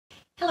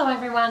Hello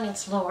everyone,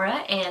 it's Laura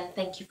and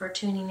thank you for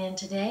tuning in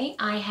today.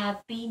 I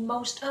have the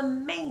most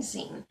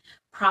amazing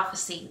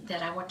prophecy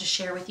that I want to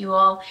share with you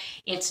all.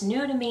 It's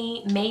new to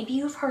me, maybe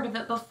you've heard of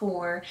it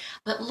before,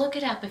 but look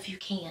it up if you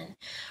can.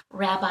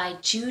 Rabbi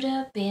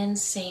Judah ben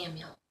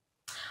Samuel.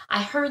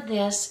 I heard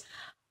this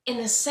in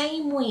the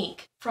same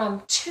week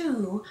from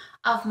two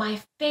of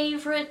my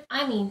favorite,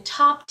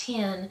 top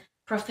 10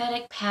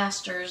 prophetic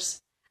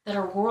pastors that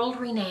are world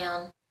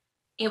renowned.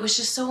 It was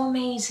just so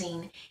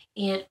amazing.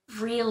 It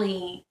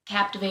really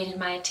captivated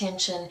my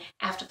attention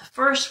after the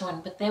first one,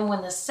 but then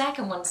when the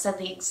second one said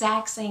the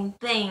exact same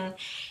thing,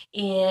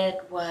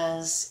 it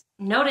was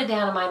noted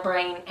down in my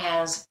brain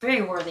as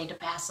very worthy to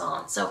pass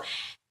on. So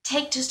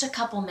take just a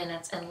couple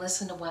minutes and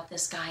listen to what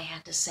this guy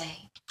had to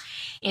say.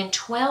 In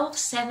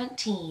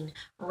 1217,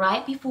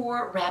 right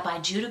before Rabbi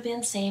Judah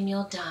ben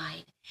Samuel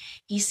died,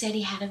 he said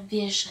he had a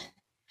vision.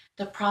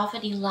 The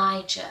prophet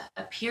Elijah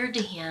appeared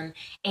to him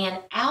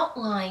and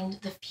outlined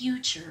the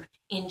future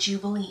in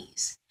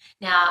Jubilees.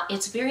 Now,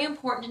 it's very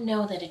important to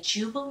know that a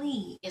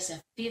Jubilee is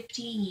a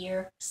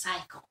 50-year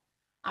cycle.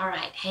 All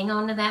right, hang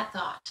on to that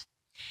thought.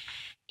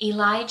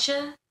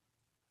 Elijah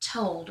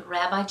told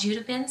Rabbi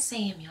Judah ben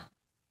Samuel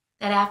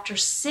that after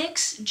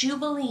 6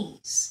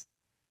 Jubilees,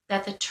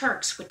 that the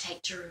Turks would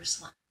take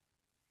Jerusalem.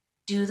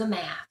 Do the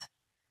math.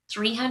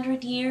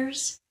 300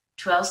 years,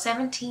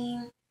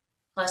 1217,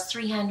 plus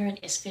 300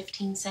 is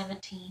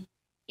 1517.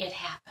 It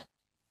happened.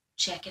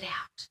 Check it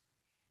out.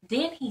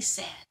 Then he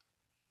said,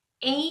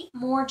 8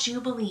 more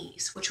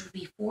Jubilees, which would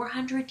be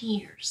 400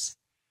 years,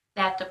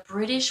 that the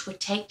British would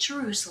take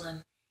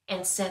Jerusalem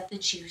and set the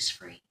Jews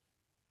free.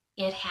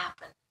 It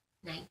happened.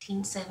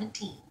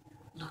 1917.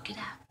 Look it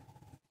up.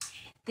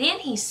 Then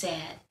he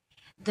said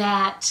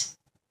that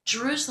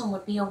Jerusalem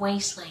would be a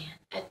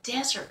wasteland, a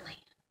desert land.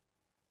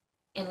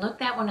 And look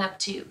that one up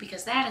too,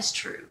 because that is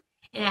true.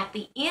 And at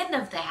the end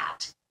of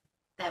that,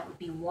 that would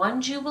be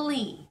 1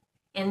 Jubilee.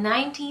 In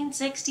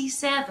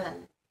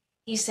 1967,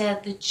 he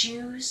said the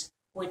Jews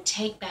would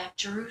take back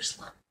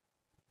Jerusalem.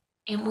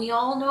 And we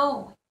all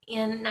know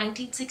in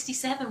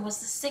 1967 was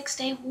the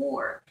Six-Day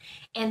War.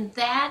 And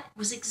that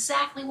was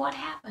exactly what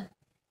happened.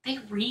 They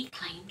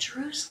reclaimed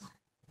Jerusalem.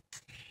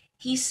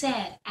 He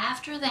said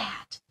after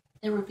that,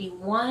 there would be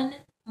one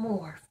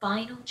more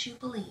final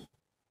Jubilee.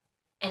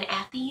 And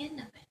at the end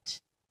of it,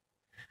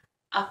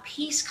 a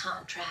peace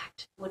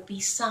contract would be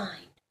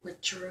signed with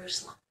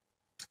Jerusalem.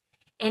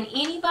 And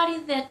anybody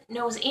that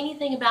knows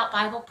anything about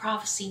Bible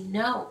prophecy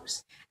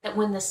knows that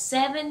when the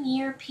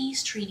 7-year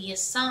peace treaty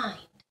is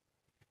signed,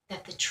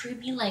 that the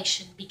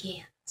tribulation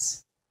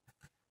begins.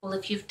 Well,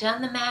 if you've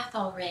done the math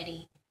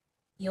already,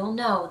 you'll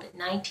know that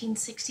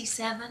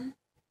 1967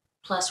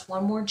 plus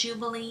one more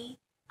Jubilee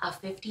of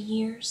 50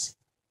 years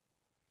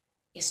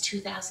is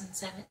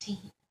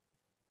 2017.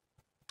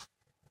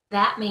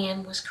 That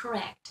man was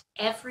correct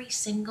every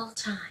single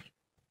time.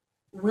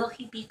 Will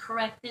he be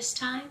correct this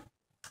time?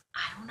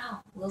 I don't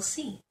know. We'll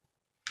see.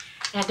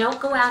 Now, don't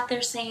go out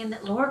there saying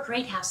that Laura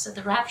Greathouse said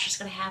the rapture is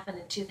going to happen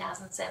in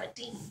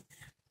 2017.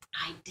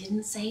 I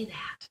didn't say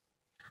that.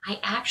 I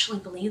actually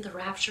believe the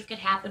rapture could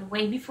happen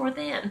way before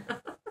then.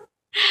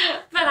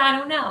 But I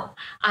don't know.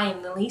 I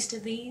am the least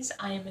of these.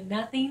 I am a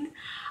nothing.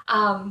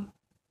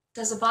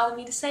 Does it bother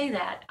me to say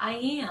that? I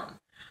am.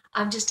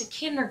 I'm just a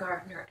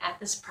kindergartner at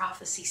this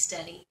prophecy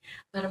study,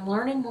 but I'm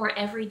learning more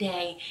every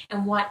day,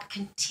 and what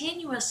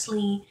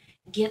continuously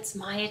gets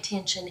my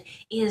attention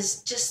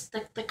is just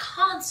the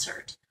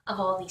concert of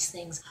all these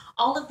things,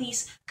 all of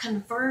these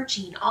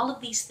converging, all of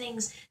these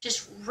things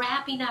just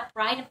wrapping up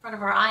right in front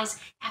of our eyes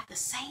at the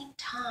same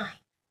time.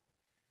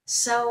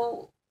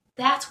 So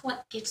that's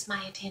what gets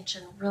my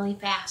attention really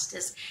fast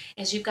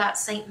as you've got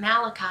St.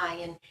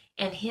 Malachi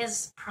and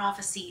his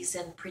prophecies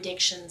and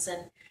predictions,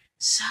 and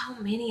so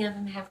many of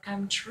them have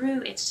come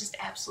true. It's just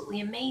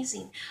absolutely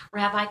amazing.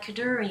 Rabbi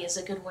Kaduri is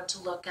a good one to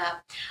look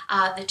up.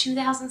 The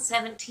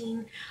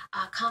 2017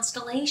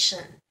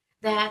 constellation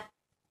that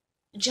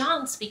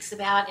John speaks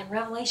about in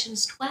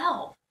Revelations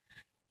 12.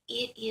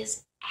 It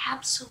is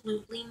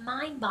absolutely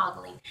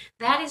mind-boggling.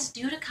 That is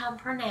due to come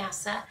per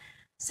NASA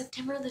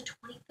September the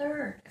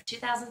 23rd of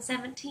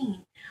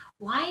 2017.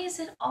 Why is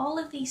it all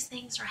of these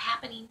things are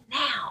happening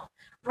now,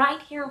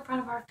 right here in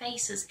front of our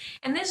faces?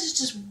 And this is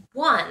just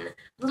one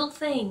little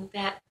thing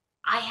that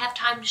I have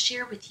time to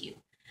share with you.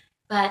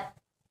 But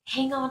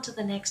hang on to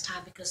the next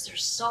time, because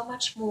there's so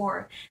much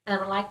more that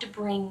I would like to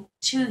bring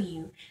to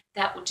you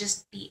that would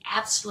just be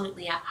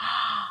absolutely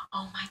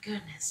oh my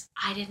goodness,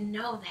 I didn't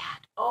know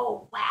that.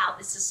 Oh wow,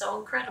 this is so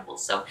incredible.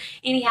 So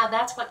anyhow,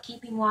 that's what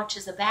Keeping Watch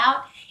is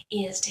about,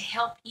 is to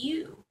help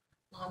you,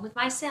 along with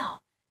myself,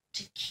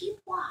 to keep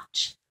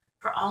watch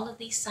for all of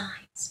these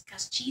signs.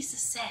 Because Jesus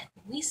said,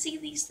 when we see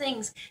these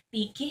things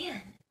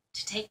begin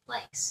to take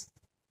place,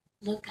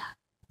 look up,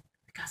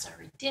 because our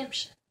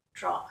redemption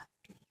draweth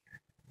near.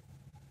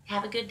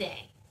 Have a good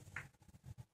day.